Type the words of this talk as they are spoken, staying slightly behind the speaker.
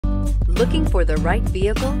Looking for the right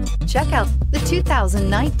vehicle? Check out the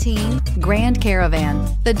 2019 Grand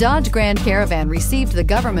Caravan. The Dodge Grand Caravan received the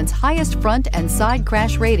government's highest front and side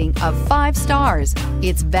crash rating of 5 stars.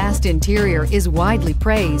 Its vast interior is widely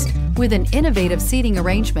praised, with an innovative seating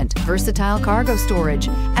arrangement, versatile cargo storage,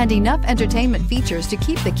 and enough entertainment features to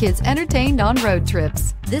keep the kids entertained on road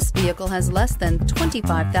trips. This vehicle has less than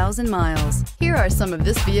 25,000 miles. Here are some of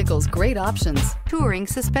this vehicle's great options: touring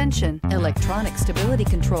suspension, electronic stability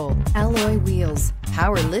control, alloy wheels,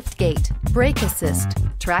 power liftgate, brake assist,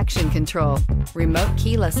 traction control, remote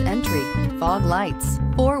keyless entry, fog lights,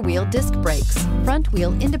 4-wheel disc brakes, front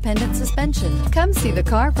wheel independent suspension. Come see the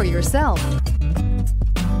car for yourself.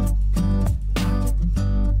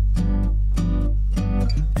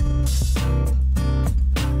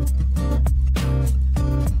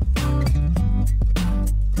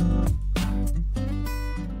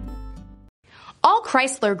 All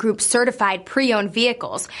Chrysler Group certified pre-owned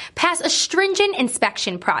vehicles pass a stringent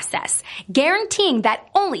inspection process, guaranteeing that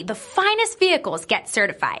only the finest vehicles get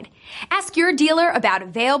certified. Ask your dealer about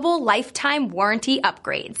available lifetime warranty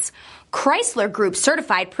upgrades. Chrysler Group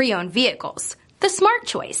certified pre-owned vehicles, the smart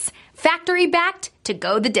choice, factory backed to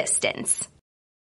go the distance.